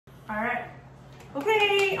All right.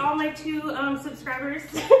 Okay, all my 2 subscribers.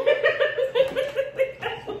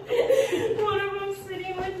 One of them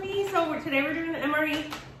sitting with me. So today we're doing the MRE.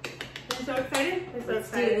 I'm so excited. Let's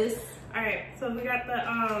do this. All right, so we got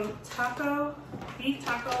the beef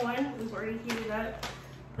taco one. We've already heated up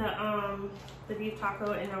the beef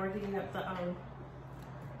taco, and now we're heating up the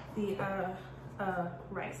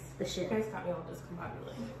rice. The shit. You guys got me all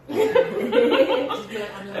discombobulated.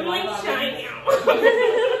 I'm like shy now.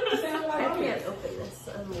 I can't open this.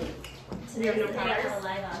 Do you have no pliers?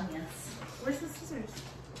 Live audience. Where's the scissors?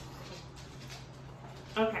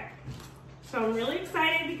 Okay. So I'm really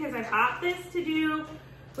excited because I bought this to do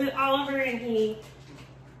with Oliver, and he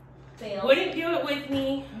Failed. wouldn't do it with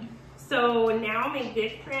me. So now my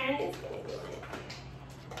good friend is gonna do it.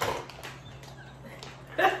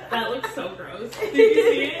 That looks so gross. Did you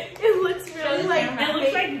see it? It looks really like It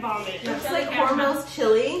looks like vomit. it looks like Hormel's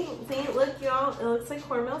chili. See, look, y'all. It looks like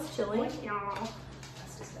Hormel's chili. Look, y'all.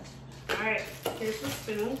 That's disgusting. All right, here's the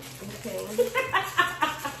spoon. Okay. Let's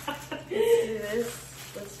do this.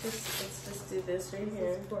 Let's just do this right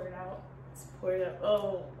here. Just pour it out. Let's pour it up.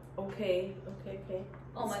 Oh, okay.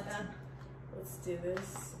 Oh my god. Let's do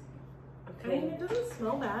this. I mean, Okay. it doesn't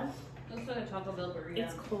smell bad. Looks like a Taco Bell burrito.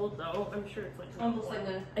 It's cold though. I'm sure it's like. almost like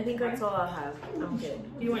a. I think that's all I'll have. I'm good.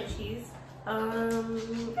 Do you want cheese?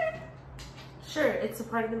 Sure. It's a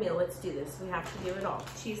part of the meal. Let's do this. We have to do it all.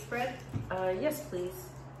 Cheese spread? Yes, please.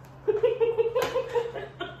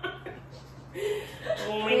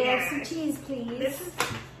 Oh my May I god. have some cheese, please? This is.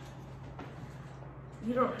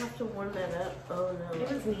 You don't have to warm that up. Oh no. It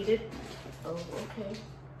was needed. Oh, okay.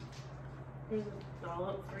 Here's a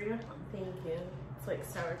dollop for you. Thank you. It's like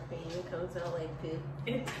sour cream. It comes out like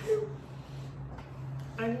poop.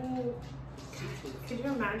 I mean, could you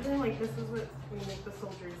imagine? Like, this is what we make the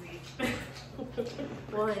soldiers eat.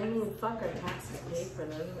 Well, I mean, fuck, our taxes pay for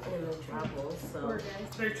them and their travels, so. Poor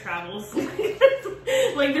guys. Their travels.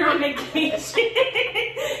 Like, they're on vacation.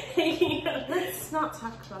 Let's not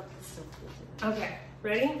talk about this stuff. Okay,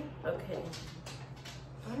 ready? Okay.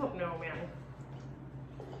 I don't know, man.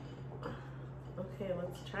 Okay,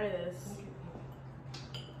 let's try this.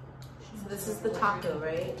 So this is the taco,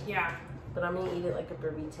 right? Yeah. But I'm gonna eat it like a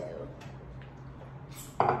burrito.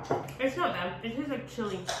 It's not bad. It tastes like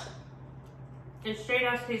chili. It straight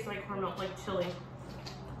ass tastes like Hormel, like chili.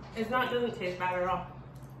 It doesn't taste bad at all.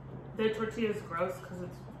 The tortilla is gross because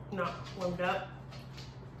it's not warmed up.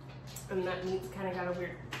 And that meat's kind of got a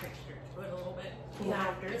weird texture to it a little bit. Yeah.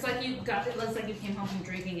 After. It's like you got it. Looks like you came home from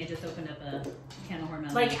drinking. It just opened up a can of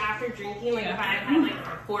Hormel. Like after drinking, like if I had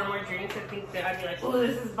like 4 more drinks, I think that I'd be like, oh,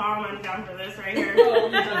 this is bomb. I'm down for this right here. Oh,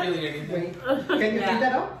 you're not doing anything. Wait, can you Yeah. heat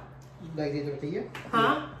that up? Like the tortilla?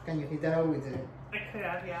 Huh? Can you heat that up with the... I could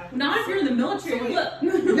have, yeah. not if you're in the military. Look.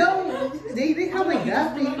 No, they have like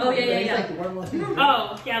that thing. Oh, yeah, It's yeah. like warm up.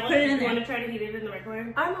 Oh, yeah. Put it in You there. want to try to heat it in the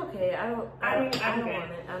microwave? I'm okay. I don't I'm want it. good.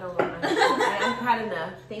 I don't want it. I've had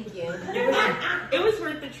enough. Thank you. It was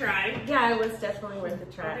worth the try. Yeah, it was definitely worth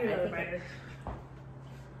the try. I'll do another bite.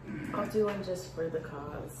 I'll do one just for the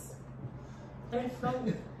cause. It's so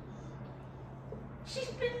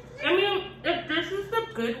I mean, if this is the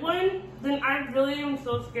good one, then I really am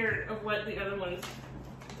so scared of what the other ones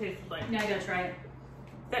taste like. Now you gotta try it.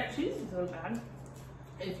 That cheese isn't bad.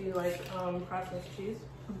 If you like processed cheese,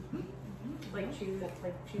 like cheese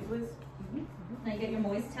whiz. Now you get your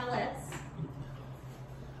moist tellets.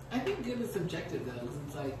 I think good is subjective though, because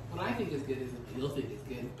it's like what I think is good isn't what you'll think is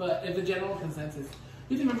good. But if the general consensus,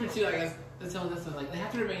 you have to remember too, I guess that's telling this one, like they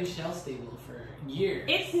have to remain shelf stable for years.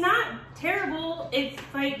 It's not terrible. It's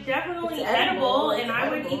like definitely It's edible, edible. and It's I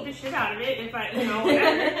would edible. eat the shit out of it if I,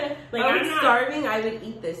 whatever. Like I was I'm not starving, I would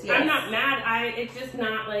eat this. Yes. I'm not mad. It's just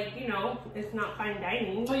not like, it's not fine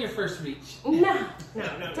dining. It's not your first reach. No.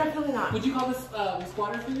 Definitely not. Would you call this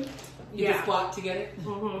squatter food? You Yeah. just squat to get it?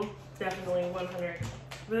 Definitely 100.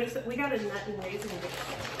 We got a nut and raisin.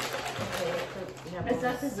 Okay, yeah, Is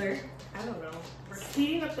that dessert? I don't know. We're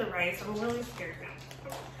heating up the rice. I'm really scared now.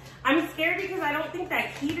 I'm scared because I don't think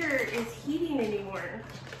that heater is heating anymore.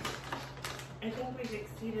 I think we've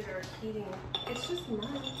exceeded our heating. It's just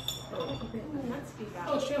nuts. Oh, okay. Nuts be bad.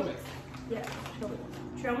 Oh, trail mix. Yeah.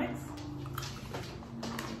 Trail mix?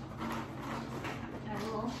 I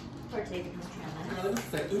will partake in this trail Oh, this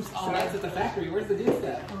is like, oops, all that's at the factory. Where's the dude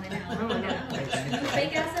stuff? Oh, I know.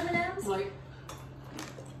 Fake ass M&M's? It's like,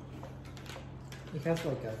 It has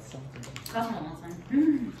like a something. Oh, that's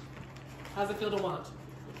fine. how's it feel to want?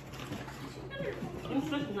 It's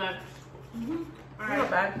just nuts.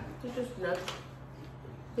 Not bad. It's just nuts.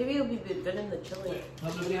 Maybe it'll be good in the chili.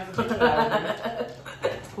 Hope nobody has a peanut allergy.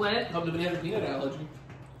 What? Hope nobody has a peanut allergy.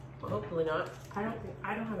 Oh, hopefully not. I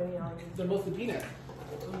don't have any allergies. They're mostly peanut.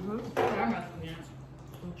 Mm-hmm. I'm not doing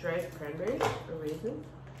it. Dried cranberries or raisins.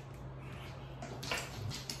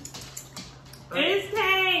 It is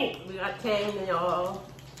Tang! We got Tang, y'all.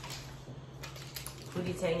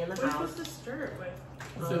 Foodie Tang in the We're house. supposed to stir it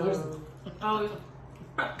with. So where's Oh,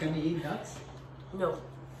 Can you eat nuts? No.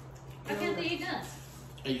 How can't they eat nuts?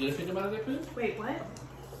 are you gonna think about their food? wait, what?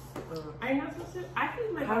 I'm not supposed to. I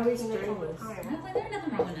feed my How are dog we peanuts all the stirring I time. was like, there's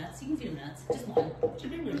nothing wrong with nuts. You can feed them nuts. Just one. What you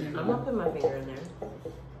doing with I'm not putting my finger in there.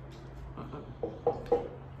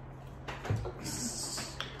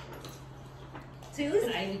 See, at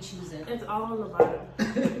least I would choose it. It's all on the bottom.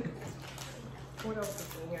 What else is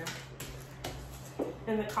in here?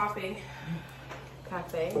 And the coffee.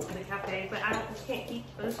 Cafe. The cafe, but I can't eat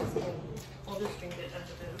those. We'll just drink it as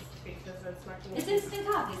it is because it's not going It's to. instant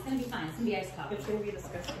coffee. It's gonna be fine. It's gonna be iced coffee. It's going to be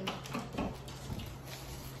disgusting. A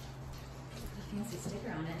fancy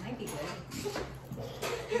sticker on it might be good.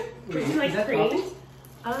 Would you like Is that cream? coffee?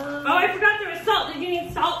 Oh, I forgot there was salt. Did you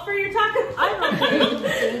need salt for your taco? I don't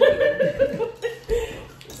know.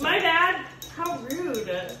 My bad. How rude.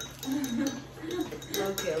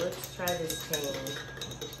 Okay, let's try this Tang.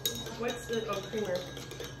 What's the creamer?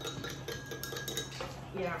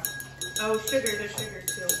 Yeah. Oh, sugar. There's sugar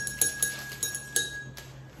too.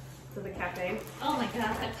 For the cafe. Oh my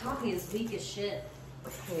god, that coffee is weak as shit.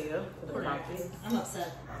 Here you go. For the Poor coffee. I'm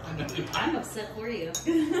upset. I'm gonna do I'm upset for you. But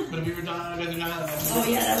if we were done, I'm gonna not. Oh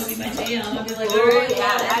yeah, that would be my jam. I'd be like, Oh alright,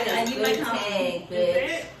 yeah, that I is need my good coffee. Tang, Is bitch.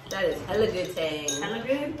 it? That is hella good Tang. Hella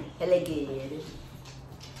good. Hella good.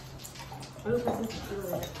 Oh, this is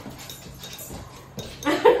good.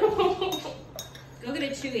 Go get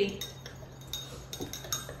it chewy.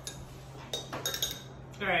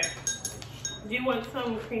 Alright. Do you want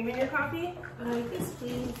some cream in your coffee? Yes,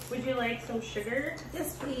 please. Would you like some sugar?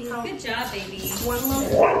 Yes, please. How- Good job, baby. One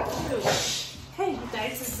little two. Hey, you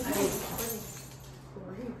guys, this is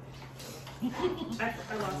I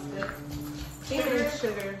lost it. Sugar,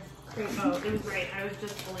 sugar. Cream. Oh, it was right. I was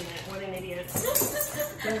just pulling it. What an idiot.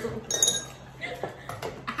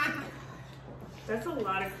 That's a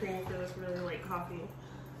lot of cream for this really light coffee.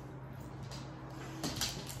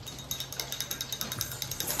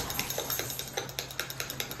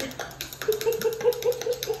 I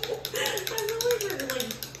feel like we're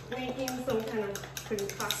like making some kind of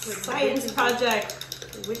concoction. Science project.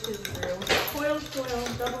 Witch's brew. Coil,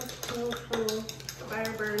 double coil,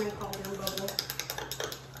 fire burn, and cauldron bubble.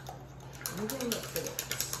 I'm getting up to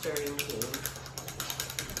stirring too.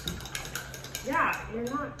 Yeah, you're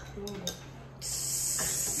not doing it.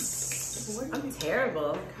 What are I'm you?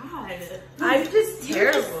 terrible. God. I'm just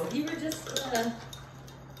terrible. You were just,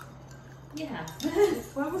 yeah.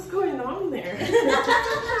 What was going on there?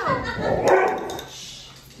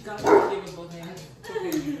 Got to give it both hands.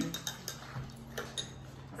 Okay.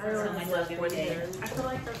 I don't So know much left love one every day. hand. I feel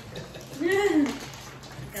like that's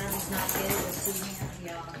God is not good with food hands,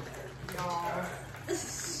 y'all. y'all.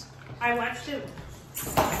 I watched a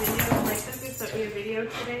video, my sister sent me a video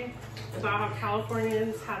today about how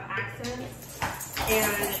Californians have accents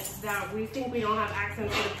and that we think we don't have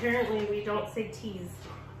accents, but apparently we don't say T's.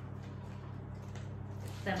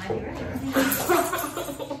 That might be right.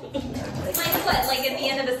 Like what? Like at the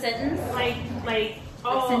end of a sentence?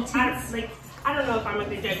 I don't know if I'm a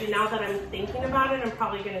good judge. And now that I'm thinking about it, I'm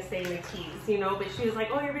probably gonna say my T's, you know. But she was like,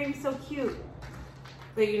 "Oh, your baby's so cute,"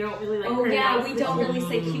 but you don't really like. Oh yeah, pronounce we the don't T. really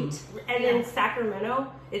say cute. And in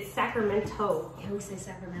Sacramento, it's Sacramento. Yeah, we say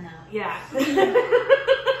Sacramento. Yeah.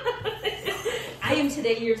 I am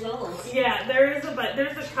today years old. Yeah, there's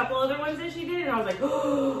a couple other ones that she did, and I was like,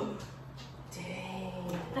 oh,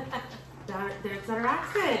 dang. There's our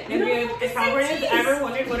accent. You don't If have to say Californians T's. ever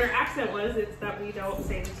wondered what her accent was, it's that we don't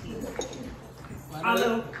say the T's.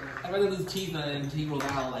 Although, I'd rather lose cheese than an integral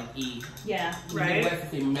vowel like E. Yeah. Right. Let's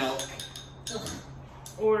say milk. Ugh.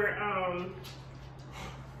 or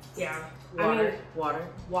yeah. I Water. mean, Water.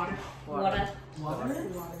 water. Water. Water?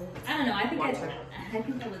 I don't know. I think Water. I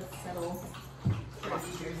would settle for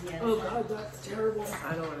New Jersey. Oh god, that's terrible. I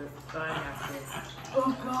don't want to. I have to.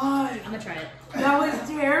 Oh god. I'm gonna try it. That was I'm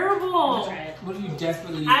gonna terrible. try it. What do you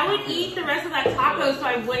desperately I would eat the rest of that taco so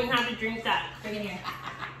I wouldn't have to drink that. Bring it here.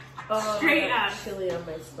 Straight I got up. Chili on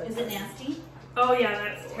my spice. Is it nasty? Oh yeah,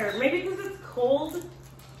 that's terrible. Maybe because it's cold.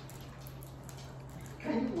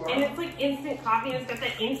 And it's like instant coffee and it's got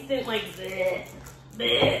that instant like bleh,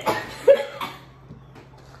 bleh.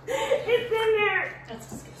 It's in there. That's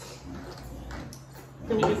disgusting.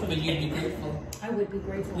 But you'd be grateful. I would be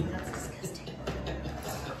grateful, but that's disgusting.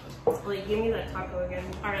 Well, Like, give me that taco again.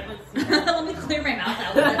 Alright, let's see. Let me clear my mouth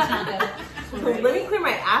out with that taco. Let me clear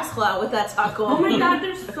my asshole out with that taco. Oh my god,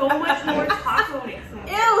 there's so much more taco mix in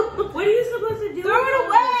there. Ew! What are you supposed to do? Throw it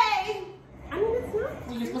away! I mean, it's not.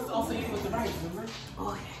 Well, you're supposed to also eat it with the rice, remember?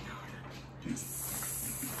 Oh,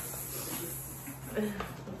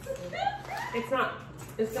 It's not.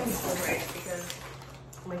 It's gonna be cold right because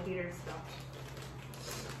my heater's stopped.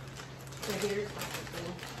 My heater's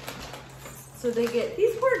stopped. so they get.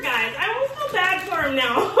 These poor guys. I almost feel bad for them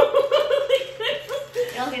now.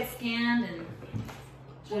 They'll get scanned and.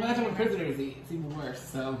 Well, imagine when prisoners eat. It's even worse,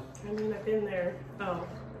 so. I mean, I've been there. Oh.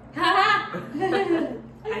 Haha!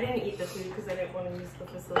 I didn't eat the food because I didn't want to use the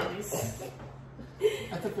facilities.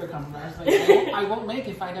 That's a fair compromise. Like, I won't make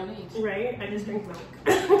if I don't eat. Right? I just drink milk.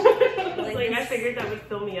 I this- figured that would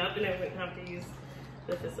fill me up and I wouldn't have to use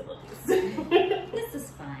the facilities. This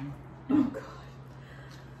is fine. Oh god.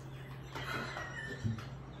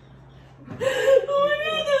 Oh my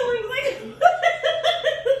god, that looks like.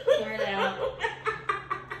 Pour it out.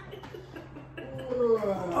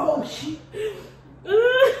 Oh, shit.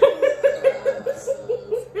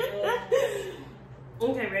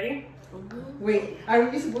 Okay, ready? Wait, are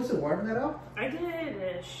we supposed to warm that up? I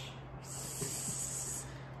did-ish.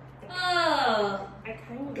 Oh. I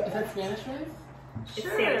kind of. Is that Spanish rice? It's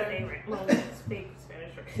Sure. Santa Fe, right? Well, it's fake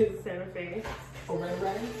Spanish. It's Santa Fe. Or red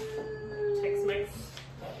rice? Tex-Mex.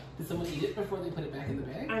 Did someone eat it before they put it back in the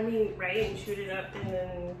bag? I mean, right? And shoot it up and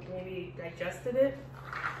then maybe digested it.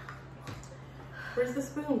 Where's the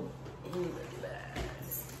spoon?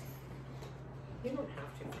 You don't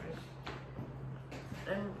have to, right?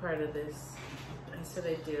 I'm a part of this. I said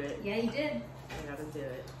I'd do it. Yeah, you did. I gotta do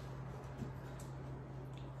it.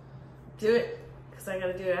 Do it, because I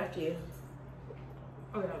gotta do it after you.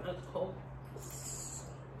 Oh yeah, that's cold.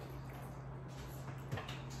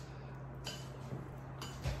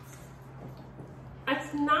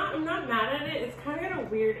 I'm not mad at it. It's kind of got a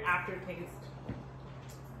weird aftertaste.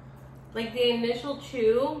 Like the initial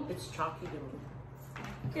chew, It's chalky to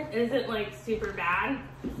me. it isn't like super bad.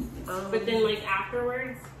 But then like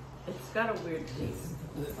afterwards, It's got a weird taste.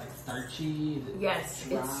 Is it like starchy? Is it Yes,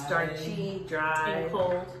 dry? it's starchy, dry, and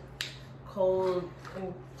cold, cold.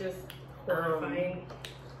 and just horrifying.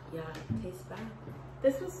 Yeah, it tastes bad.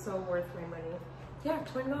 This was so worth my money. Yeah,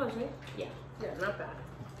 $20, right? Yeah. Yeah, not bad.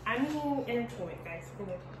 I mean, entertainment, guys.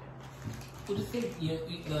 Entertainment. Well, just think,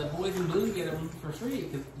 the boys in blue get them for free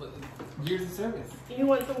because years of service. You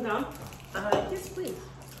want some gum? Yes, please.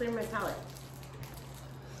 Clear my palate.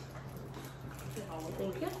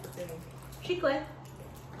 Thank you. Chicle.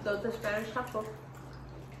 So the Spanish taco.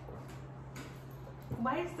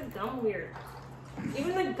 Why is the gum weird?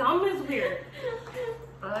 Even the gum is weird.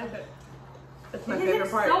 I like it. It's my Because favorite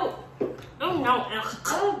it's part. soap. Oh no. Ugh.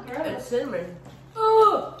 Oh, It's gross. cinnamon.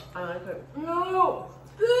 Oh I like it. no.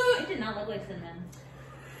 It did not look like cinnamon.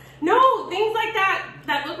 No, things like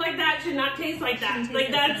that look like that should not taste like that. Shouldn't Like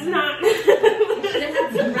taste that's like not. Should have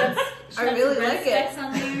had some red, I really like it. specks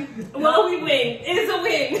on there. Well, we win. It is a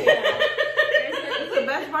win. It's the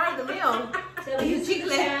best part of the meal. So we use Chicle.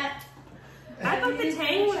 chat. I thought the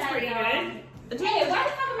tang was pretty good. Hey, why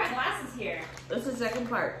the fuck are my glasses here? That's the second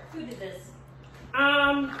part. Who did this?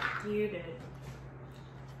 You did.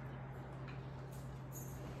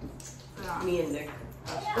 Me and Nick.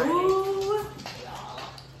 Ooh.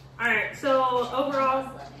 All right. So overall,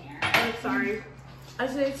 I'm sorry. I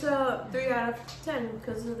say it's a 3 out of 10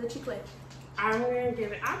 because of the chicle. I'm gonna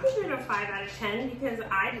give it. I would give it a 5 out of 10 because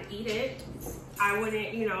I'd eat it. I wouldn't,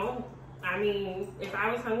 I mean, if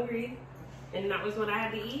I was hungry and that was what I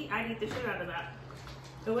had to eat, I'd eat the shit out of that.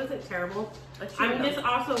 It wasn't terrible. I'm just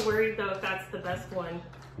also worried though if that's the best one,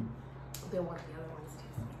 then what the other ones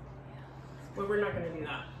taste like. Well, we're not gonna do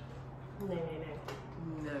that.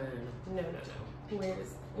 No.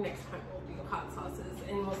 Where's next time we'll do hot sauces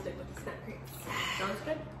and we'll stick with the snack crates. Sounds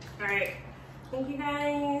good. All right. Thank you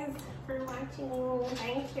guys for watching.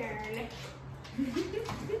 Thank you.